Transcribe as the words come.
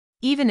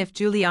Even if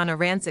Giuliana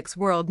Rancic's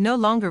world no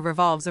longer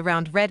revolves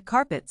around red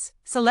carpets,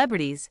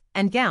 celebrities,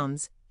 and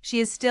gowns, she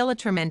is still a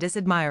tremendous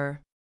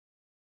admirer.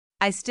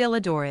 I still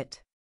adore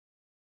it.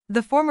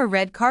 The former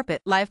Red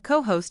Carpet Live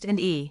co-host and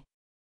E!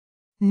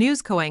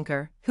 News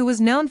co-anchor, who was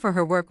known for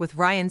her work with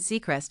Ryan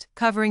Seacrest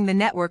covering the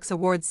network's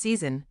awards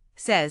season,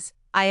 says,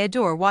 "I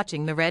adore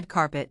watching the red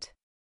carpet.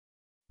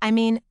 I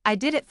mean, I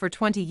did it for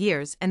 20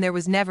 years and there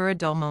was never a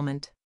dull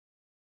moment."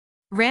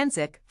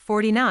 Rancic,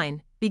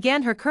 49,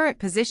 began her current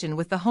position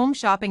with the Home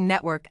Shopping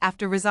Network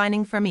after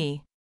resigning from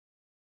E!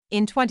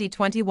 in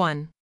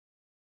 2021.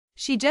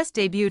 She just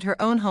debuted her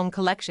own home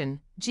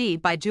collection, G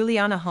by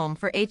Giuliana Home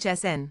for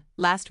HSN,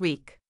 last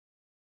week.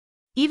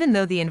 Even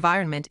though the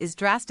environment is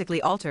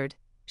drastically altered,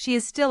 she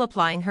is still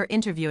applying her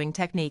interviewing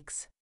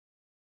techniques.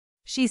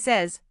 She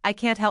says, "I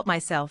can't help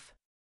myself.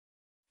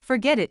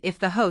 Forget it if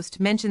the host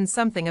mentions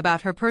something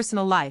about her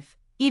personal life,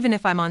 even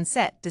if I'm on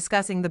set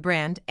discussing the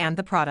brand and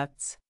the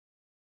products.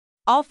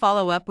 I'll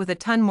follow up with a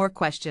ton more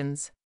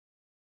questions.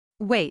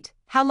 Wait,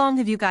 how long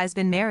have you guys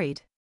been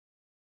married?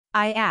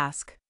 I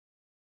ask.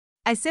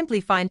 I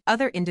simply find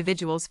other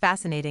individuals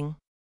fascinating."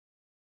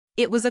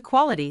 It was a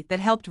quality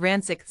that helped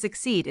Rancic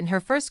succeed in her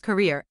first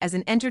career as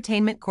an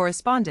entertainment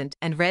correspondent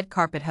and red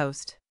carpet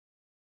host.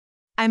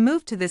 "I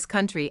moved to this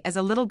country as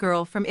a little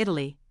girl from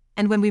Italy,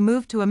 and when we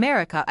moved to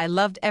America I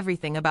loved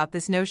everything about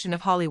this notion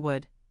of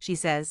Hollywood," she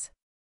says.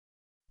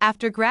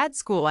 "After grad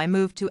school I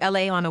moved to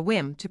LA on a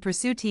whim to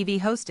pursue TV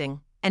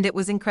hosting, and it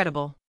was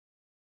incredible."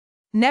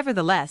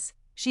 Nevertheless,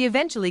 she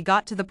eventually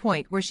got to the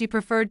point where she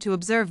preferred to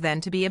observe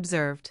than to be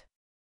observed.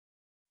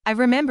 "I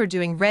remember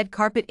doing red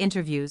carpet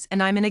interviews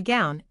and I'm in a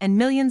gown and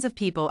millions of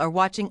people are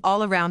watching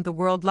all around the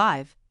world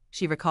live,"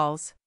 she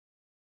recalls.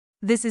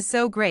 "This is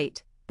so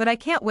great, but I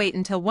can't wait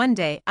until one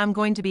day I'm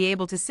going to be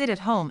able to sit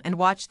at home and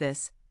watch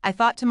this," I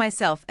thought to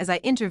myself as I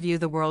interview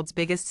the world's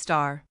biggest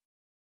star.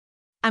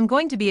 "I'm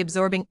going to be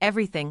absorbing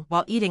everything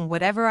while eating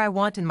whatever I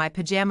want in my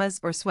pajamas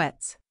or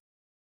sweats."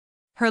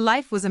 Her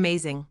life was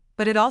amazing,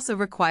 but it also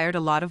required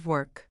a lot of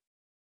work.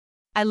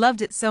 "I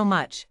loved it so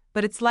much,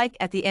 but it's like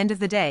at the end of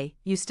the day,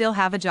 you still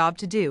have a job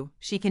to do,"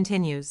 she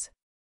continues.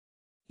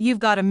 "You've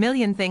got a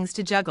million things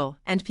to juggle,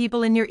 and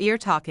people in your ear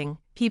talking,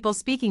 people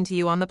speaking to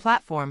you on the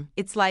platform,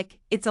 it's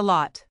a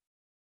lot."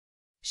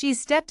 She's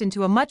stepped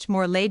into a much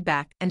more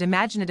laid-back and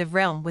imaginative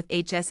realm with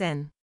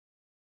HSN.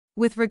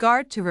 With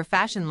regard to her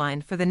fashion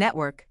line for the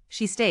network,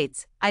 she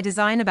states, "I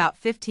design about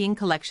 15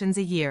 collections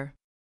a year.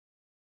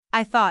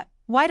 I thought,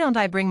 why don't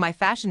I bring my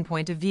fashion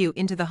point of view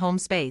into the home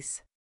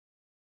space?"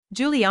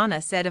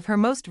 Giuliana said of her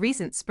most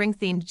recent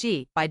spring-themed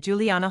G by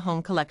Giuliana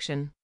Home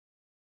collection.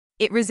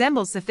 "It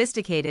resembles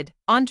sophisticated,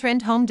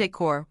 on-trend home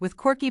decor with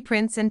quirky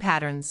prints and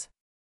patterns."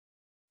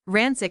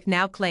 Rancic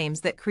now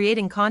claims that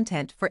creating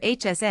content for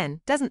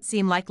HSN doesn't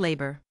seem like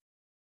labor.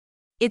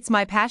 "It's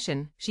my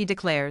passion," she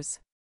declares.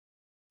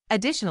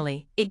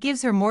 Additionally, it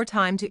gives her more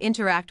time to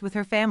interact with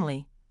her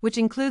family, which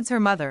includes her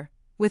mother,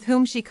 with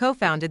whom she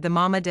co-founded the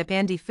Mama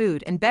Depandi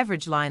food and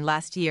beverage line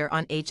last year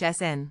on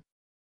HSN.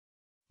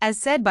 As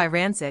said by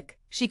Rancic,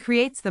 she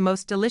creates the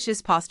most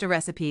delicious pasta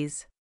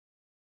recipes.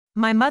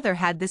 "My mother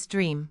had this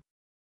dream."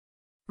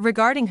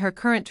 Regarding her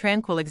current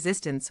tranquil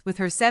existence with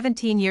her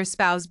 17-year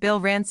spouse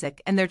Bill Rancic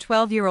and their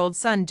 12-year-old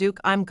son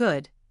Duke, "I'm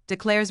good,"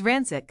 declares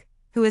Rancic,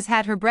 who has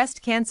had her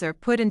breast cancer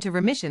put into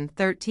remission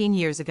 13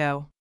 years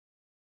ago.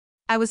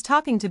 "I was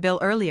talking to Bill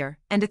earlier,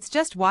 and it's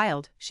just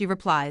wild," she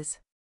replies.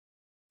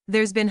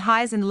 "There's been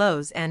highs and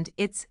lows and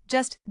it's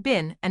just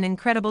been an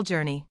incredible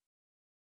journey."